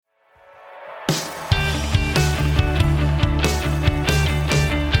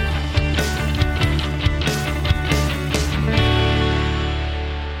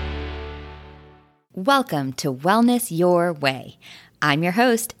welcome to Wellness Your Way. I'm your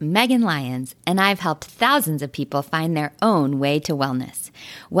host, Megan Lyons, and I've helped thousands of people find their own way to wellness.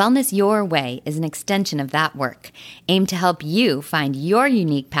 Wellness Your Way is an extension of that work, aimed to help you find your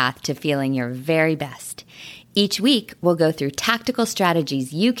unique path to feeling your very best. Each week, we'll go through tactical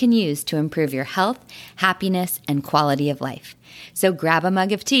strategies you can use to improve your health, happiness, and quality of life. So grab a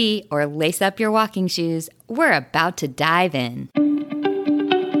mug of tea or lace up your walking shoes. We're about to dive in.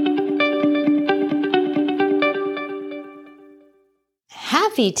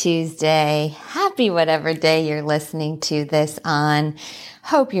 Happy Tuesday. Happy whatever day you're listening to this on.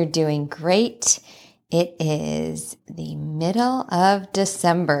 Hope you're doing great. It is the middle of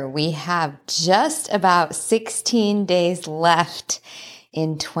December. We have just about 16 days left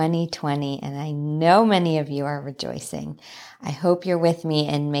in 2020, and I know many of you are rejoicing. I hope you're with me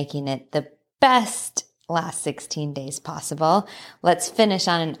in making it the best last 16 days possible. Let's finish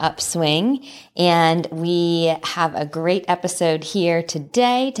on an upswing, and we have a great episode here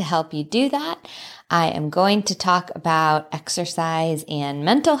today to help you do that. I am going to talk about exercise and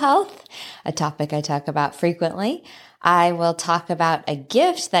mental health, a topic I talk about frequently. I will talk about a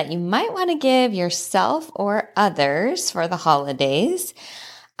gift that you might want to give yourself or others for the holidays.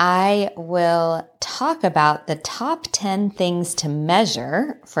 I will talk about the top 10 things to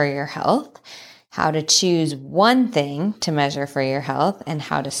measure for your health, how to choose one thing to measure for your health, and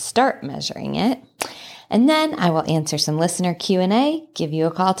how to start measuring it. And then I will answer some listener Q&A, give you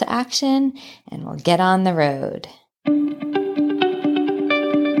a call to action, and we'll get on the road.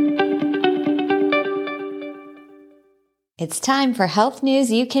 It's time for Health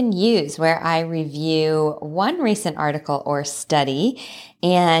News You Can Use, where I review one recent article or study.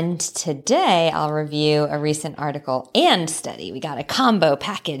 And today I'll review a recent article and study. We got a combo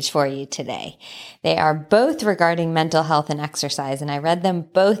package for you today. They are both regarding mental health and exercise, and I read them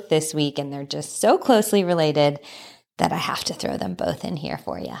both this week, and they're just so closely related that I have to throw them both in here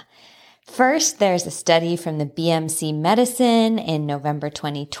for you. First, there's a study from the BMC Medicine in November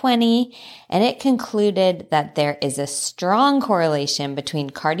 2020, and it concluded that there is a strong correlation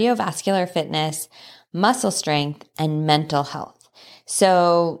between cardiovascular fitness, muscle strength, and mental health.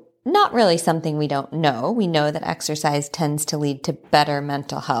 So, not really something we don't know. We know that exercise tends to lead to better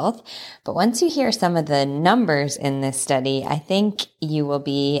mental health, but once you hear some of the numbers in this study, I think you will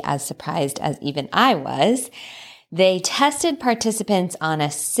be as surprised as even I was. They tested participants on a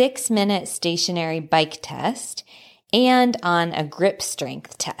 6-minute stationary bike test and on a grip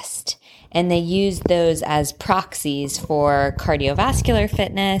strength test. And they used those as proxies for cardiovascular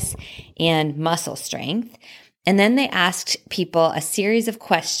fitness and muscle strength. And then they asked people a series of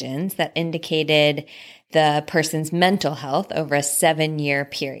questions that indicated the person's mental health over a 7-year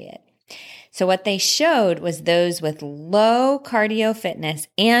period. So what they showed was those with low cardio fitness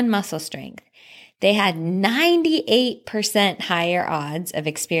and muscle strength, they had 98% higher odds of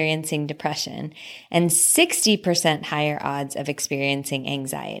experiencing depression and 60% higher odds of experiencing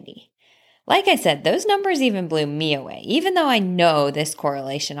anxiety. Like I said, those numbers even blew me away. Even though I know this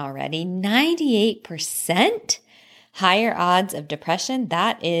correlation already, 98% higher odds of depression,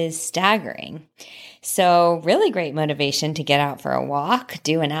 that is staggering. So really great motivation to get out for a walk,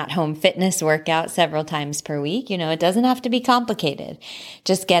 do an at-home fitness workout several times per week. It doesn't have to be complicated.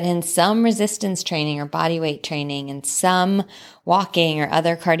 Just get in some resistance training or body weight training and some walking or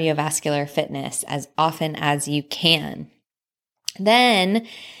other cardiovascular fitness as often as you can. Then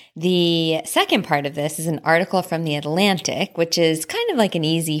the second part of this is an article from The Atlantic, which is kind of like an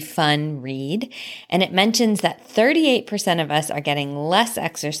easy, fun read. And it mentions that 38% of us are getting less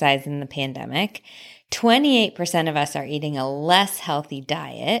exercise in the pandemic. 28% of us are eating a less healthy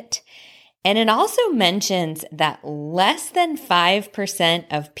diet. And it also mentions that less than 5%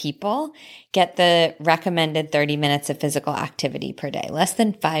 of people get the recommended 30 minutes of physical activity per day, less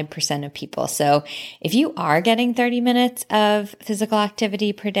than 5% of people. So if you are getting 30 minutes of physical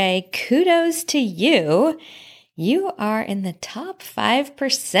activity per day, kudos to you. You are in the top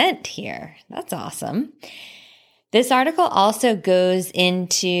 5% here. That's awesome. This article also goes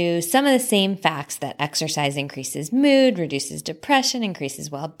into some of the same facts that exercise increases mood, reduces depression, increases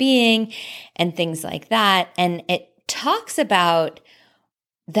well-being, and things like that. And it talks about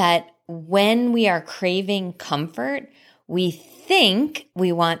that when we are craving comfort, we think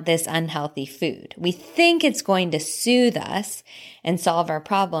we want this unhealthy food. We think it's going to soothe us and solve our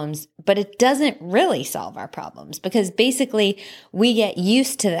problems, but it doesn't really solve our problems because basically we get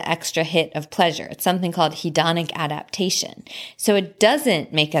used to the extra hit of pleasure. It's something called hedonic adaptation. So it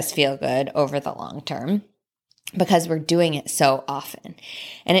doesn't make us feel good over the long term because we're doing it so often.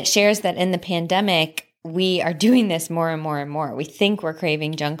 And it shares that in the pandemic, we are doing this more and more and more. We think we're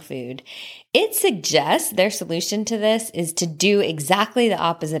craving junk food, It suggests their solution to this is to do exactly the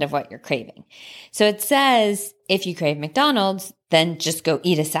opposite of what you're craving. So it says, if you crave McDonald's, then just go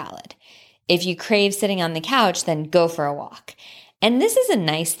eat a salad. If you crave sitting on the couch, then go for a walk. And this is a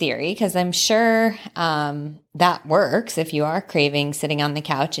nice theory because I'm sure that works. If you are craving sitting on the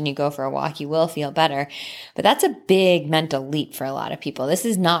couch and you go for a walk, you will feel better. But that's a big mental leap for a lot of people. This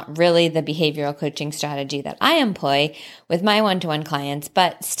is not really the behavioral coaching strategy that I employ with my one-to-one clients,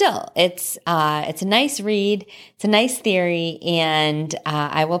 but still, it's a nice read. It's a nice theory, and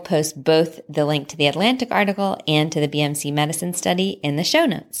I will post both the link to the Atlantic article and to the BMC Medicine study in the show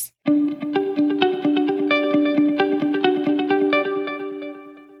notes.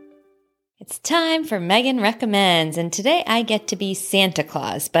 It's time for Megan Recommends, and today I get to be Santa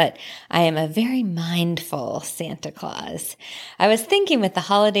Claus, but I am a very mindful Santa Claus. I was thinking with the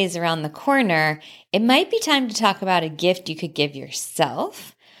holidays around the corner, it might be time to talk about a gift you could give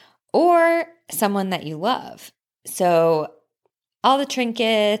yourself or someone that you love. So all the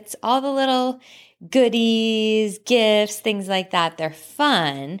trinkets, all the little goodies, gifts, things like that, they're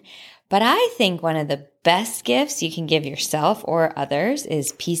fun. But I think one of the best gifts you can give yourself or others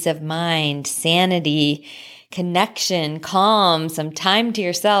is peace of mind, sanity, connection, calm, some time to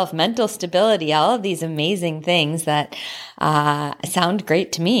yourself, mental stability, all of these amazing things that sound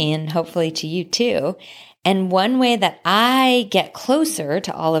great to me and hopefully to you too. And one way that I get closer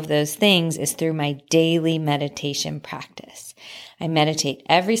to all of those things is through my daily meditation practice. I meditate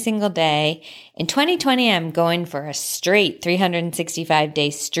every single day. In 2020, I'm going for a straight 365-day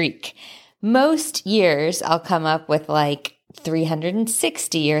streak. Most years, I'll come up with like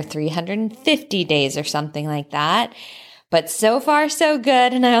 360 or 350 days or something like that. But so far, so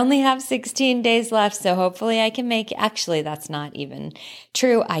good. And I only have 16 days left. So hopefully I can make it. Actually, that's not even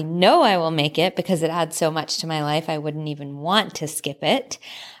true. I know I will make it because it adds so much to my life. I wouldn't even want to skip it.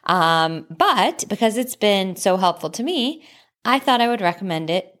 But because it's been so helpful to me, I thought I would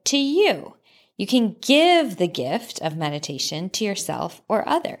recommend it to you. You can give the gift of meditation to yourself or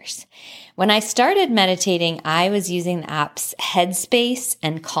others. When I started meditating, I was using the apps Headspace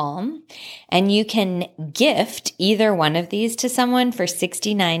and Calm, and you can gift either one of these to someone for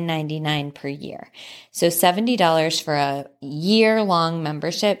 $69.99 per year. So $70 for a year-long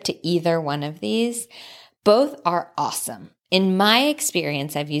membership to either one of these. Both are awesome. In my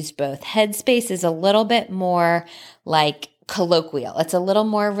experience, I've used both. Headspace is a little bit more like colloquial. It's a little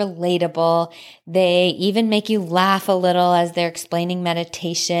more relatable. They even make you laugh a little as they're explaining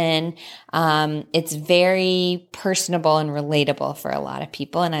meditation. It's very personable and relatable for a lot of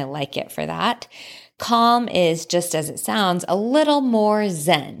people, and I like it for that. Calm is, just as it sounds, a little more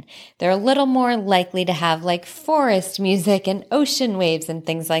zen. They're a little more likely to have like forest music and ocean waves and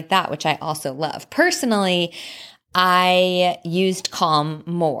things like that, which I also love. Personally, I used Calm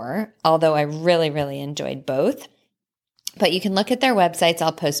more, although I really, really enjoyed both. But you can look at their websites.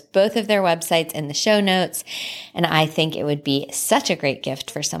 I'll post both of their websites in the show notes. And I think it would be such a great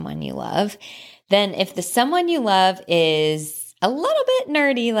gift for someone you love. Then if the someone you love is a little bit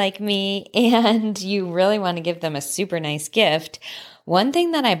nerdy like me and you really want to give them a super nice gift, one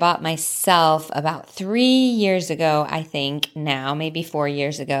thing that I bought myself about 3 years ago, I think now, maybe 4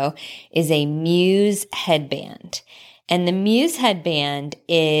 years ago, is a Muse headband. And the Muse headband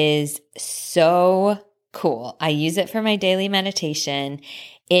is so cool. I use it for my daily meditation.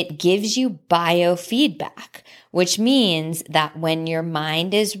 It gives you biofeedback, which means that when your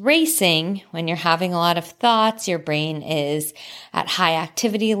mind is racing, when you're having a lot of thoughts, your brain is at high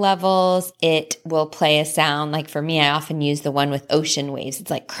activity levels, it will play a sound. Like for me, I often use the one with ocean waves. It's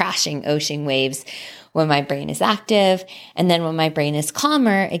like crashing ocean waves when my brain is active. And then when my brain is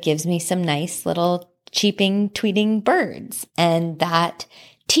calmer, it gives me some nice little cheeping, tweeting birds. And that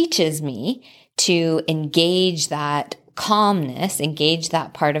teaches me to engage that calmness, engage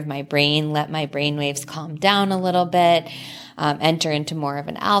that part of my brain, let my brain waves calm down a little bit, enter into more of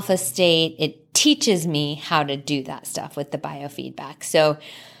an alpha state. It teaches me how to do that stuff with the biofeedback. So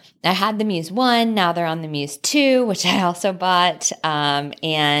I had the Muse 1, now they're on the Muse 2, which I also bought.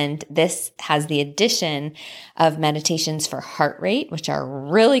 And this has the addition of meditations for heart rate, which are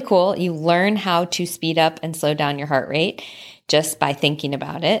really cool. You learn how to speed up and slow down your heart rate just by thinking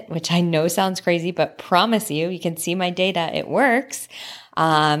about it, which I know sounds crazy, but promise you can see my data, it works.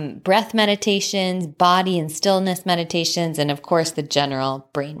 Breath meditations, body and stillness meditations, and of course the general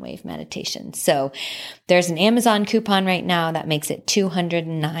brainwave meditation. So there's an Amazon coupon right now that makes it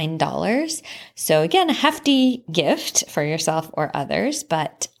 $209. So again, a hefty gift for yourself or others,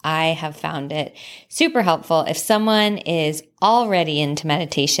 but I have found it super helpful. If someone is already into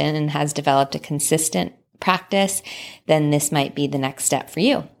meditation and has developed a consistent practice, then this might be the next step for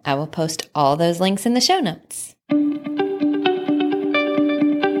you. I will post all those links in the show notes.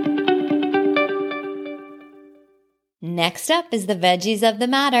 Next up is the veggies of the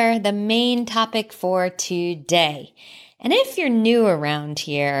matter, the main topic for today. And if you're new around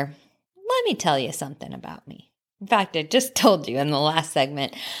here, let me tell you something about me. In fact, I just told you in the last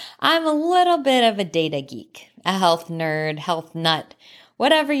segment, I'm a little bit of a data geek, a health nerd, health nut,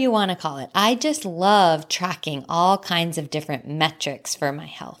 whatever you want to call it. I just love tracking all kinds of different metrics for my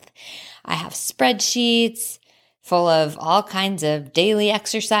health. I have spreadsheets full of all kinds of daily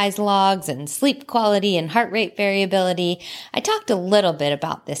exercise logs and sleep quality and heart rate variability. I talked a little bit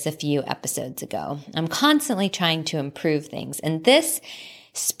about this a few episodes ago. I'm constantly trying to improve things, and this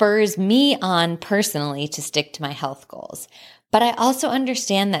spurs me on personally to stick to my health goals. But I also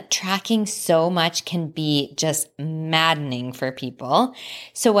understand that tracking so much can be just maddening for people.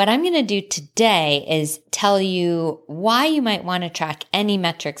 So what I'm going to do today is tell you why you might want to track any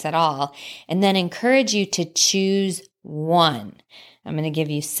metrics at all, and then encourage you to choose one. I'm going to give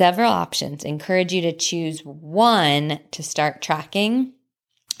you several options, encourage you to choose one to start tracking,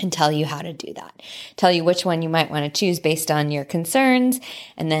 and tell you how to do that. Tell you which one you might want to choose based on your concerns,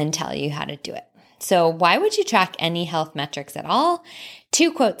 and then tell you how to do it. So why would you track any health metrics at all?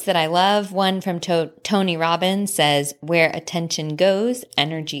 Two quotes that I love. One from Tony Robbins says, "Where attention goes,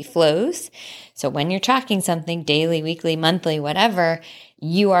 energy flows." So when you're tracking something daily, weekly, monthly, whatever,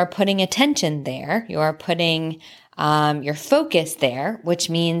 you are putting attention there. You are putting your focus there, which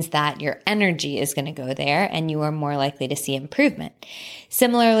means that your energy is going to go there and you are more likely to see improvement.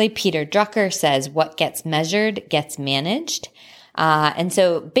 Similarly, Peter Drucker says, "What gets measured gets managed." And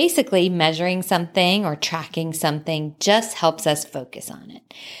so basically measuring something or tracking something just helps us focus on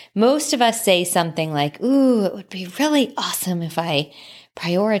it. Most of us say something like, "Ooh, it would be really awesome if I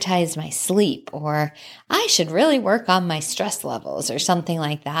prioritized my sleep," or "I should really work on my stress levels," or something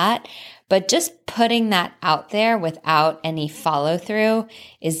like that. But just putting that out there without any follow through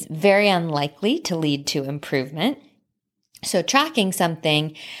is very unlikely to lead to improvement. So tracking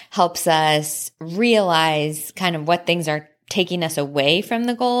something helps us realize kind of what things are taking us away from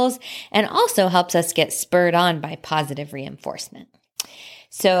the goals, and also helps us get spurred on by positive reinforcement.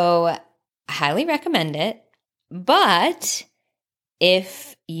 So I highly recommend it. But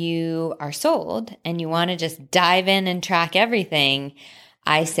if you are sold and you want to just dive in and track everything,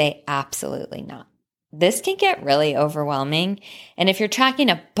 I say absolutely not. This can get really overwhelming. And if you're tracking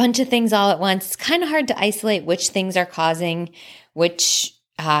a bunch of things all at once, it's kind of hard to isolate which things are causing which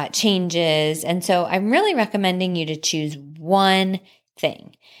changes. And so I'm really recommending you to choose one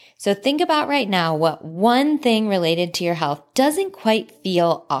thing. So think about right now what one thing related to your health doesn't quite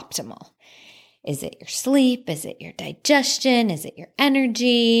feel optimal. Is it your sleep? Is it your digestion? Is it your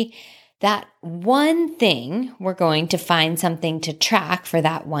energy? That one thing, we're going to find something to track for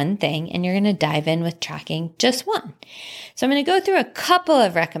that one thing, and you're going to dive in with tracking just one. So I'm going to go through a couple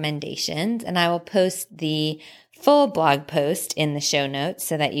of recommendations, and I will post the full blog post in the show notes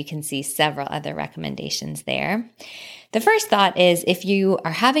so that you can see several other recommendations there. The first thought is if you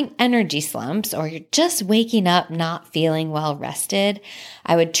are having energy slumps or you're just waking up not feeling well rested,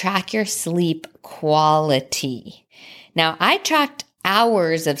 I would track your sleep quality. Now, I tracked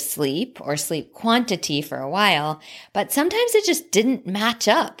hours of sleep or sleep quantity for a while, but sometimes it just didn't match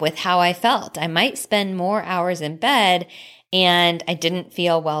up with how I felt. I might spend more hours in bed and I didn't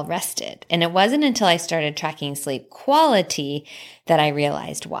feel well rested. And it wasn't until I started tracking sleep quality that I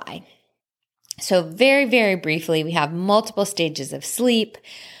realized why. So very, very briefly, we have multiple stages of sleep.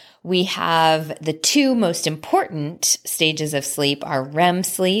 We have the two most important stages of sleep are REM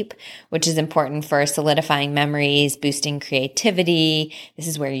sleep, which is important for solidifying memories, boosting creativity. This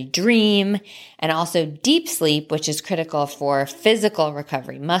is where you dream. And also deep sleep, which is critical for physical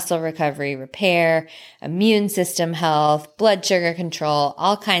recovery, muscle recovery, repair, immune system health, blood sugar control,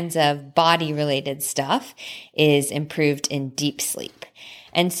 all kinds of body-related stuff is improved in deep sleep.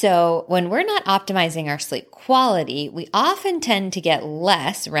 And so when we're not optimizing our sleep quality, we often tend to get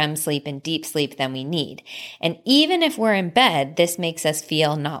less REM sleep and deep sleep than we need. And even if we're in bed, this makes us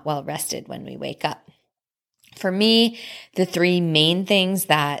feel not well rested when we wake up. For me, the three main things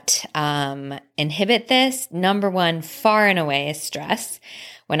that inhibit this, number one, far and away, is stress.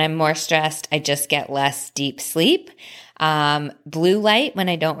 When I'm more stressed, I just get less deep sleep. Blue light, when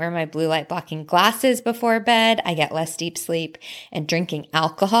I don't wear my blue light blocking glasses before bed, I get less deep sleep. And drinking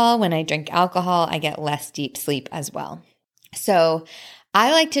alcohol, when I drink alcohol, I get less deep sleep as well. So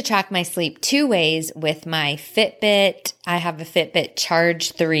I like to track my sleep two ways with my Fitbit. I have a Fitbit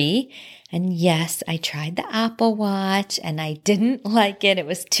Charge 3, And yes, I tried the Apple Watch and I didn't like it. It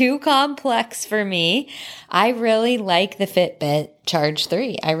was too complex for me. I really like the Fitbit Charge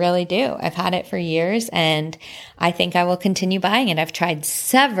 3. I really do. I've had it for years and I think I will continue buying it. I've tried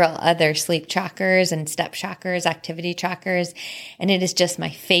several other sleep trackers and step trackers, activity trackers, and it is just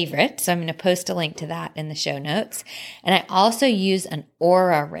my favorite. So I'm going to post a link to that in the show notes. And I also use an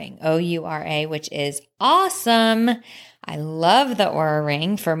Oura Ring, Oura, which is awesome. I love the Oura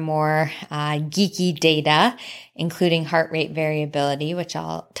Ring for more geeky data, including heart rate variability, which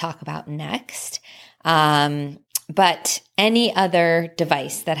I'll talk about next. But any other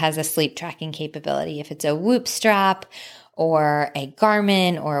device that has a sleep tracking capability, if it's a Whoop strap or a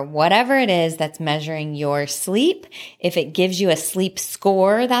Garmin or whatever it is that's measuring your sleep, if it gives you a sleep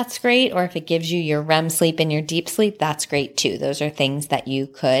score, that's great. Or if it gives you your REM sleep and your deep sleep, that's great too. Those are things that you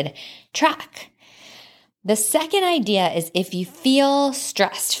could track. The second idea is if you feel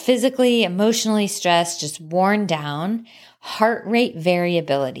stressed, physically, emotionally stressed, just worn down, heart rate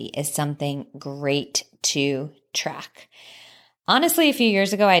variability is something great to track. Honestly, a few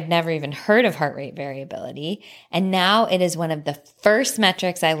years ago, I'd never even heard of heart rate variability, and now it is one of the first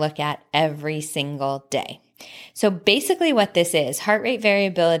metrics I look at every single day. So basically what this is, heart rate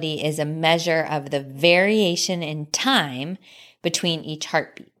variability is a measure of the variation in time between each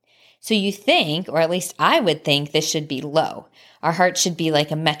heartbeat. So you think, or at least I would think, this should be low. Our heart should be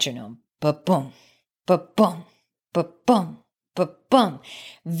like a metronome. Ba-boom, ba-boom, ba-boom, ba-boom.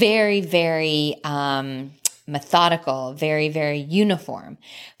 Very, very methodical, very, very uniform.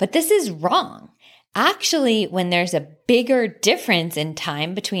 But this is wrong. Actually, when there's a bigger difference in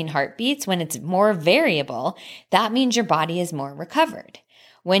time between heartbeats, when it's more variable, that means your body is more recovered.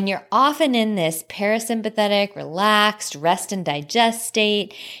 When you're often in this parasympathetic, relaxed, rest and digest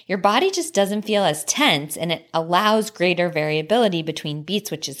state, your body just doesn't feel as tense and it allows greater variability between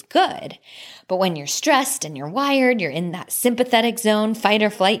beats, which is good. But when you're stressed and you're wired, you're in that sympathetic zone, fight or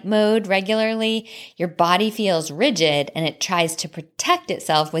flight mode regularly, your body feels rigid and it tries to protect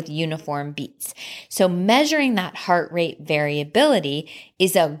itself with uniform beats. So measuring that heart rate variability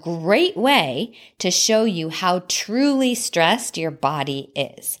is a great way to show you how truly stressed your body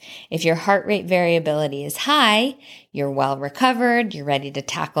is. If your heart rate variability is high, you're well recovered, you're ready to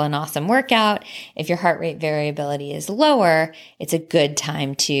tackle an awesome workout. If your heart rate variability is lower, it's a good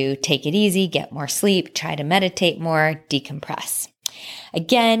time to take it easy, get more sleep, try to meditate more, decompress.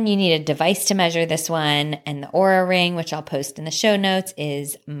 Again, you need a device to measure this one, and the Oura Ring, which I'll post in the show notes,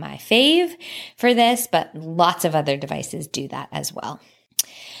 is my fave for this, but lots of other devices do that as well.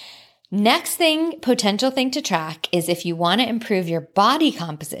 Next potential thing to track is if you want to improve your body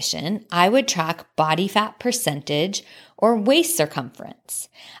composition, I would track body fat percentage or waist circumference.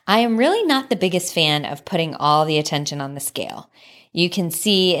 I am really not the biggest fan of putting all the attention on the scale. You can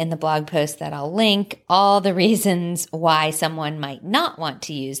see in the blog post that I'll link all the reasons why someone might not want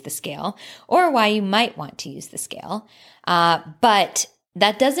to use the scale or why you might want to use the scale. But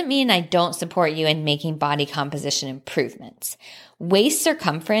that doesn't mean I don't support you in making body composition improvements. Waist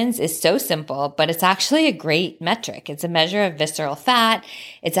circumference is so simple, but it's actually a great metric. It's a measure of visceral fat.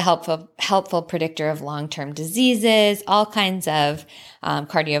 It's a helpful predictor of long-term diseases, all kinds of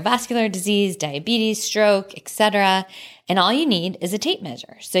cardiovascular disease, diabetes, stroke, etc. And all you need is a tape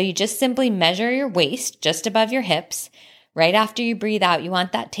measure. So you just simply measure your waist just above your hips. Right after you breathe out, you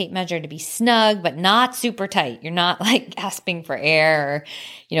want that tape measure to be snug, but not super tight. You're not like gasping for air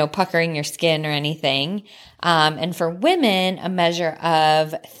or, puckering your skin or anything. And for women, a measure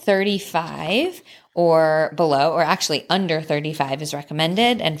of 35 or below, or actually under 35 is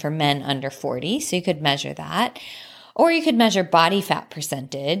recommended. And for men, under 40. So you could measure that. Or you could measure body fat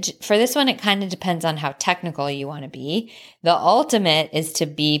percentage. For this one, it kind of depends on how technical you want to be. The ultimate is to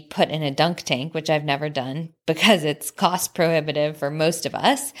be put in a dunk tank, which I've never done because it's cost prohibitive for most of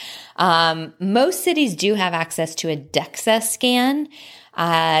us. Most cities do have access to a DEXA scan.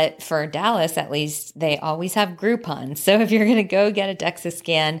 For Dallas, at least, they always have Groupon. So if you're going to go get a DEXA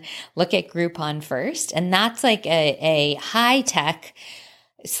scan, look at Groupon first. And that's like a high-tech,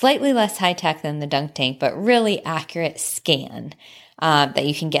 slightly less high-tech than the dunk tank, but really accurate scan that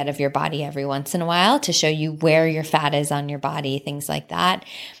you can get of your body every once in a while to show you where your fat is on your body, things like that.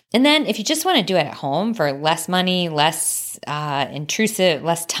 And then if you just want to do it at home for less money, less intrusive,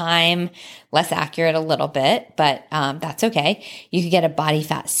 less time, less accurate a little bit, but that's okay. You could get a body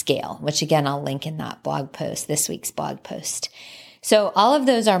fat scale, which again, I'll link in that blog post, this week's blog post. So all of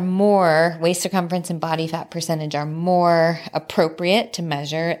those are more, waist circumference and body fat percentage are more appropriate to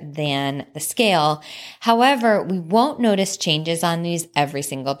measure than the scale. However, we won't notice changes on these every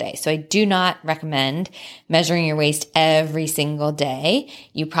single day. So I do not recommend measuring your waist every single day.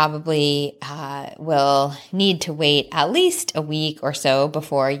 You probably will need to wait at least a week or so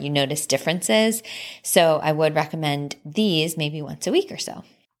before you notice differences. So I would recommend these maybe once a week or so.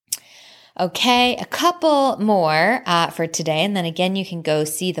 Okay, a couple more for today. And then again, you can go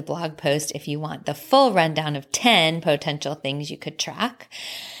see the blog post if you want the full rundown of 10 potential things you could track.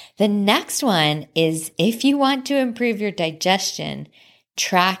 The next one is if you want to improve your digestion,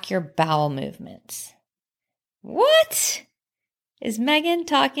 track your bowel movements. What? Is Megan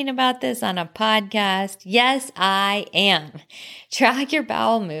talking about this on a podcast? Yes, I am. Track your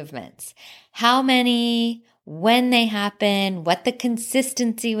bowel movements. How many? When they happen, what the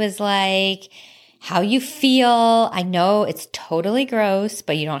consistency was like, how you feel. I know it's totally gross,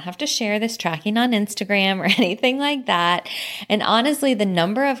 but you don't have to share this tracking on Instagram or anything like that. And honestly, the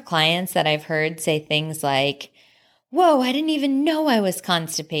number of clients that I've heard say things like, whoa, I didn't even know I was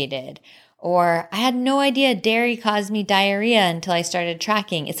constipated. Or I had no idea dairy caused me diarrhea until I started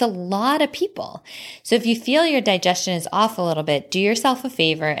tracking. It's a lot of people. So if you feel your digestion is off a little bit, do yourself a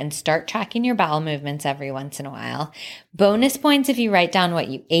favor and start tracking your bowel movements every once in a while. Bonus points if you write down what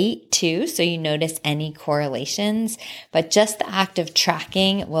you ate too, so you notice any correlations. But just the act of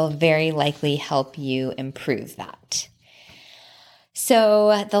tracking will very likely help you improve that.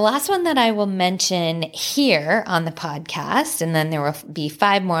 So the last one that I will mention here on the podcast, and then there will be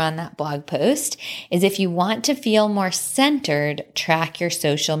 5 more on that blog post, is if you want to feel more centered, track your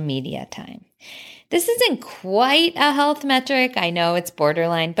social media time. This isn't quite a health metric. I know it's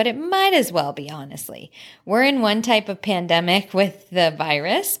borderline, but it might as well be, honestly. We're in one type of pandemic with the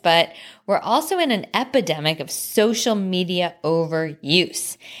virus, but we're also in an epidemic of social media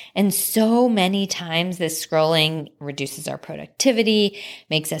overuse. And so many times this scrolling reduces our productivity,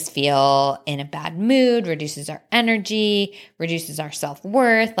 makes us feel in a bad mood, reduces our energy, reduces our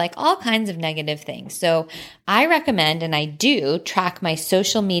self-worth, like all kinds of negative things. So I recommend, and I do, track my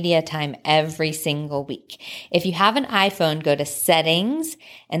social media time every single week. If you have an iPhone, go to settings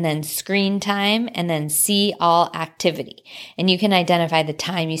and then screen time and then see all activity. And you can identify the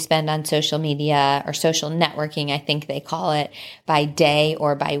time you spend on social media or social networking, I think they call it, by day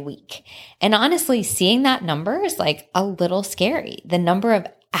or by week. And honestly, seeing that number is like a little scary. The number of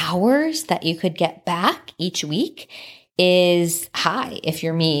hours that you could get back each week is high if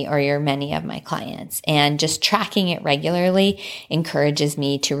you're me or you're many of my clients. And just tracking it regularly encourages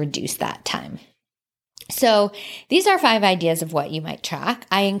me to reduce that time. So these are 5 ideas of what you might track.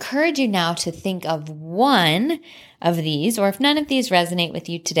 I encourage you now to think of one of these, or if none of these resonate with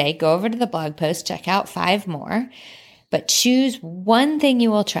you today, go over to the blog post, check out 5 more, but choose one thing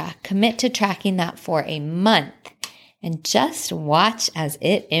you will track. Commit to tracking that for a month and just watch as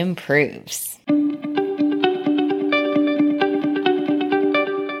it improves.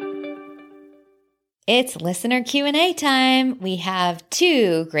 It's listener Q&A time. We have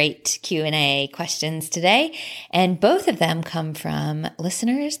 2 great Q&A questions today, and both of them come from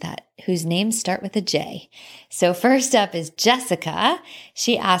listeners whose names start with a J. So first up is Jessica.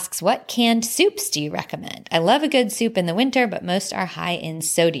 She asks, what canned soups do you recommend? I love a good soup in the winter, but most are high in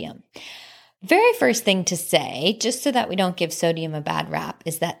sodium. Very first thing to say, just so that we don't give sodium a bad rap,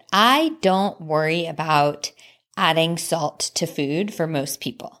 is that I don't worry about adding salt to food for most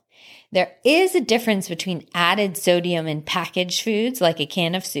people. There is a difference between added sodium in packaged foods like a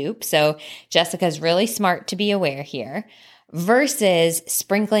can of soup, so Jessica's really smart to be aware here, versus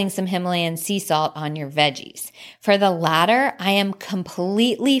sprinkling some Himalayan sea salt on your veggies. For the latter, I am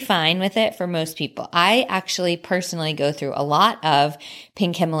completely fine with it for most people. I actually personally go through a lot of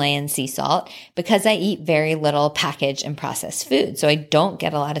pink Himalayan sea salt because I eat very little packaged and processed food, so I don't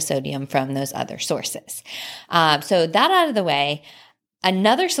get a lot of sodium from those other sources. So that out of the way,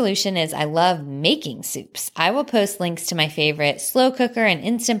 another solution is I love making soups. I will post links to my favorite slow cooker and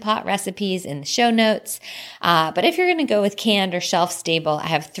Instant Pot recipes in the show notes. But if you're going to go with canned or shelf stable, I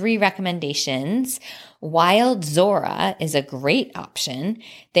have 3 recommendations. Wild Zora is a great option.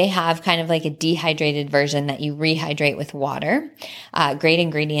 They have kind of like a dehydrated version that you rehydrate with water. Great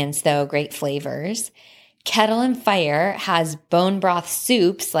ingredients though, great flavors. Kettle and Fire has bone broth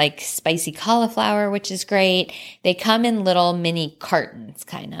soups like spicy cauliflower, which is great. They come in little mini cartons,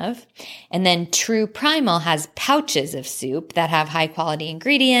 kind of. And then True Primal has pouches of soup that have high quality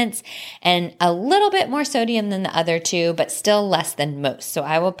ingredients and a little bit more sodium than the other 2, but still less than most. So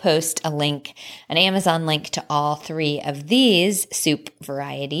I will post a link, an Amazon link to all 3 of these soup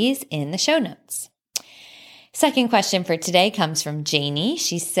varieties in the show notes. Second question for today comes from Janie.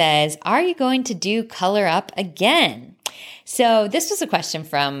 She says, are you going to do Color Up again? So this was a question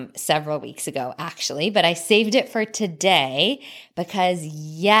from several weeks ago, actually, but I saved it for today because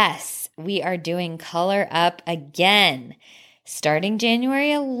yes, we are doing Color Up again, starting January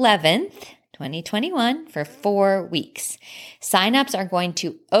 11th, 2021 for 4 weeks. Signups are going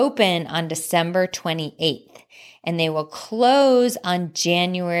to open on December 28th. And they will close on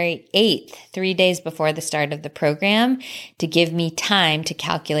January 8th, 3 days before the start of the program, to give me time to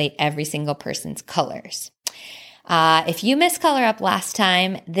calculate every single person's colors. If you missed Color Up last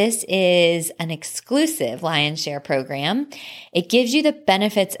time, this is an exclusive Lion's Share program. It gives you the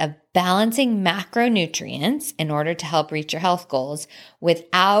benefits of balancing macronutrients in order to help reach your health goals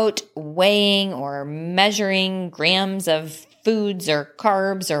without weighing or measuring grams of foods or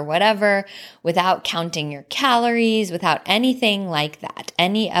carbs or whatever, without counting your calories, without anything like that.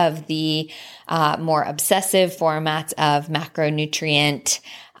 Any of the more obsessive formats of macronutrient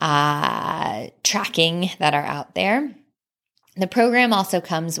tracking that are out there. The program also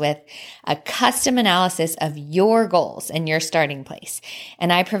comes with a custom analysis of your goals and your starting place.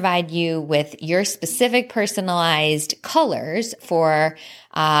 And I provide you with your specific personalized colors for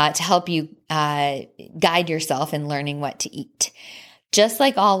to help you guide yourself in learning what to eat. Just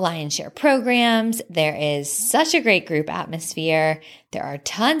like all Lion's Share programs, there is such a great group atmosphere. There are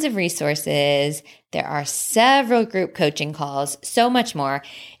tons of resources. There are several group coaching calls, so much more.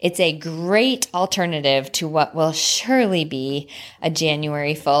 It's a great alternative to what will surely be a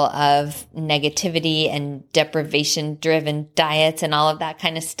January full of negativity and deprivation-driven diets and all of that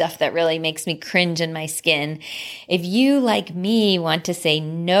kind of stuff that really makes me cringe in my skin. If you, like me, want to say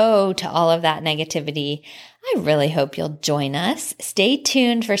no to all of that negativity, I really hope you'll join us. Stay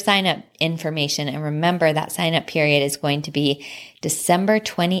tuned for sign-up information, and remember that sign-up period is going to be December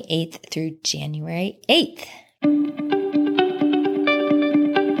 28th through January 8th.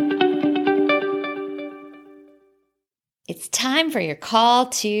 It's time for your call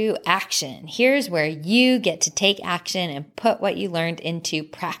to action. Here's where you get to take action and put what you learned into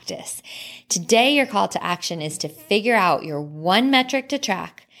practice. Today, your call to action is to figure out your one metric to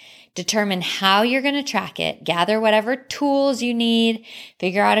track. Determine how you're going to track it, gather whatever tools you need,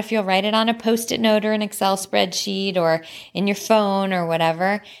 figure out if you'll write it on a Post-it note or an Excel spreadsheet or in your phone or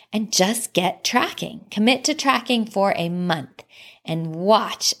whatever, and just get tracking. Commit to tracking for a month and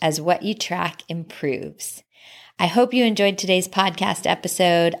watch as what you track improves. I hope you enjoyed today's podcast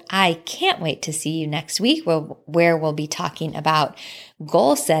episode. I can't wait to see you next week where we'll be talking about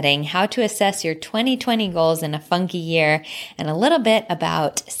goal setting, how to assess your 2020 goals in a funky year, and a little bit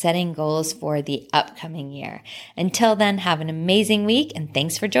about setting goals for the upcoming year. Until then, have an amazing week, and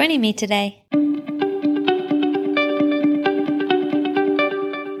thanks for joining me today.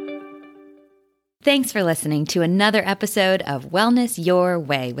 Thanks for listening to another episode of Wellness Your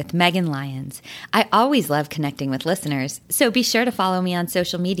Way with Megan Lyons. I always love connecting with listeners, so be sure to follow me on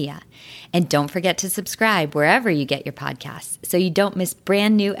social media. And don't forget to subscribe wherever you get your podcasts so you don't miss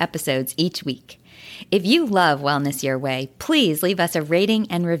brand new episodes each week. If you love Wellness Your Way, please leave us a rating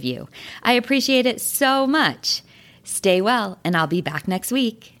and review. I appreciate it so much. Stay well, and I'll be back next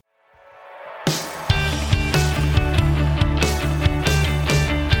week.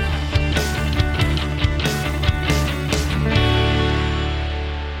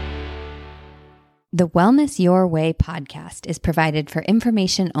 The Wellness Your Way podcast is provided for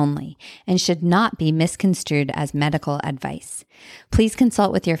information only and should not be misconstrued as medical advice. Please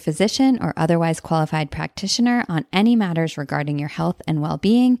consult with your physician or otherwise qualified practitioner on any matters regarding your health and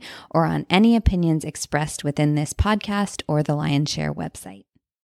well-being or on any opinions expressed within this podcast or the Lion's Share website.